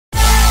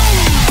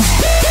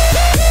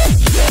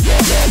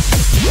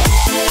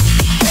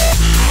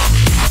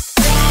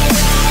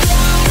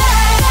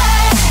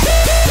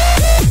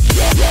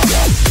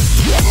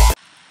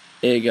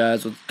Hey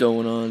guys, what's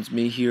going on? It's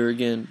me here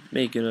again,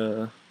 making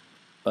a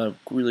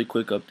really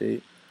quick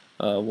update.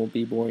 Won't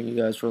be boring you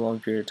guys for a long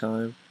period of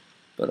time,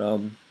 but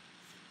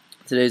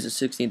today's the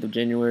 16th of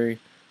January,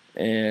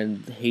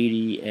 and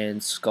Haiti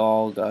and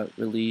Skoll got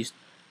released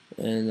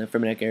in the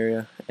Fremennik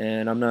area,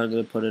 and I'm not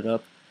gonna put it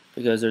up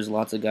because there's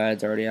lots of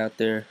guides already out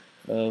there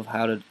of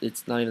how to.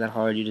 It's not even that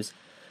hard. You just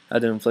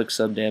have to inflict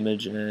sub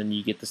damage and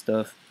you get the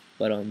stuff.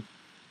 But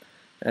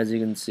as you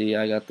can see,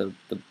 I got the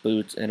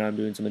boots and I'm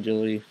doing some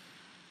agility,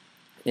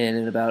 and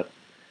in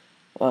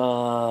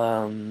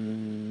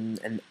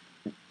and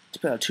it's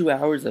about 2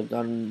 hours I've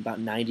gotten about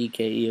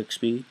 90k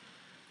EXP,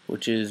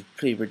 which is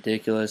pretty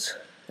ridiculous.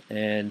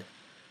 And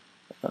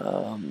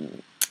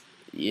um,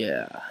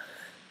 yeah,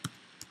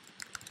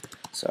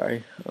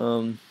 sorry.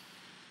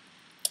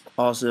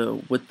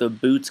 Also with the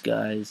boots,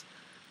 guys,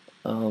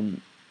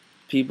 um,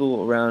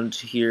 people around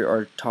here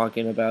are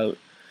talking about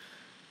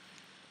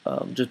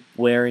just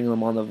wearing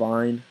them on the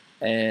vine,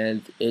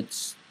 and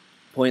it's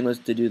pointless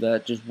to do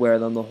that. Just wear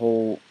them the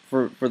whole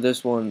for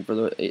this one, for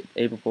the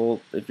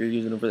April. If you're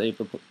using them for the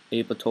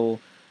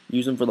April,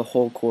 use them for the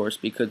whole course,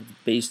 because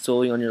based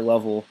solely on your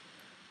level,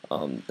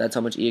 that's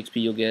how much EXP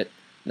you'll get,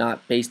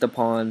 not based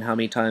upon how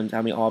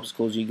many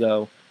obstacles you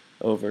go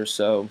over.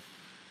 So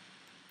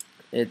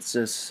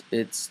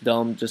it's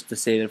dumb just to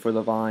save it for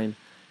the vine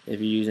if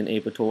you're using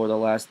April, the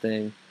last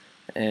thing.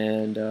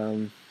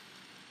 And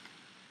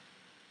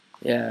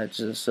yeah,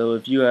 just so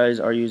if you guys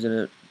are using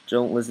it,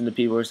 don't listen to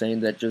people who are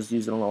saying that just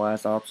use it on the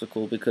last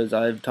obstacle, because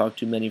I've talked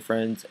to many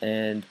friends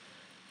and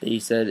they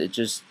said it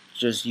just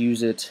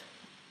use it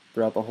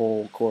throughout the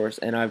whole course.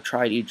 And I've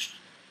tried each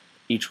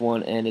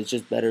one, and it's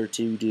just better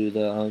to do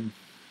the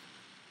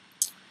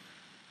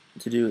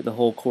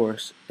whole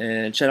course.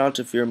 And shout out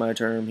to Fear My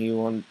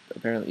Term.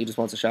 Apparently he just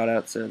wants a shout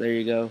out, so there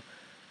you go.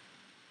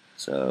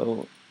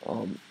 So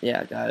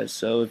yeah, guys.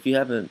 So if you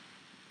haven't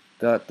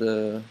got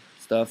the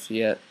stuff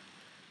yet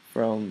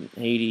from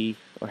Haiti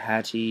or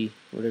Hati,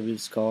 whatever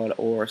it's called,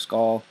 or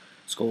Skoll,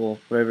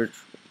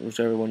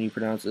 whichever one you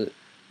pronounce it,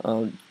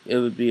 it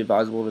would be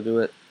advisable to do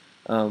it,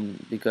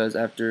 because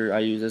after I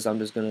use this, I'm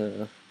just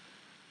gonna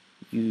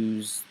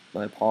use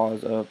my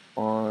paws up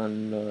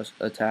on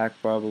attack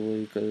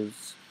probably,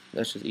 because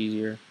that's just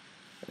easier.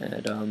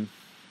 And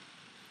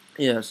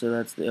yeah, so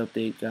that's the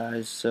update,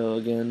 guys. So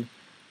again,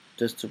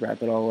 just to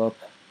wrap it all up,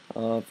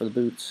 for the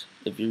boots,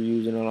 if you're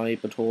using it on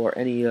April or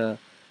any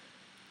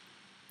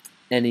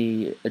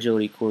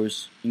agility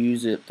course,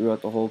 use it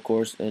throughout the whole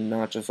course and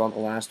not just on the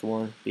last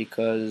one,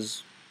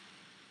 because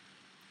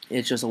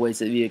it's just a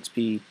waste of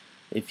EXP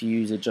if you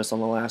use it just on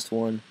the last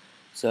one.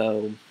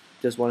 So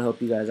just want to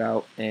help you guys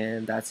out,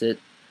 and that's it.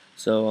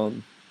 So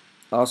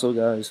also,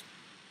 guys,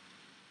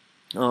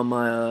 on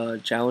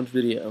my challenge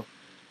video,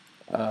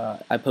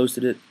 I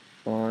posted it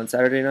on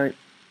Saturday night.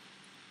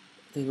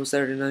 I think it was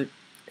Saturday night,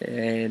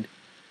 and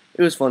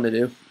it was fun to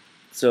do.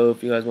 So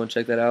if you guys want to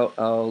check that out,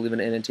 I'll leave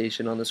an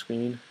annotation on the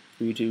screen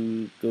for you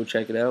to go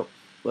check it out.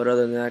 But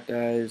other than that,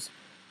 guys,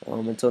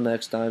 until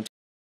next time.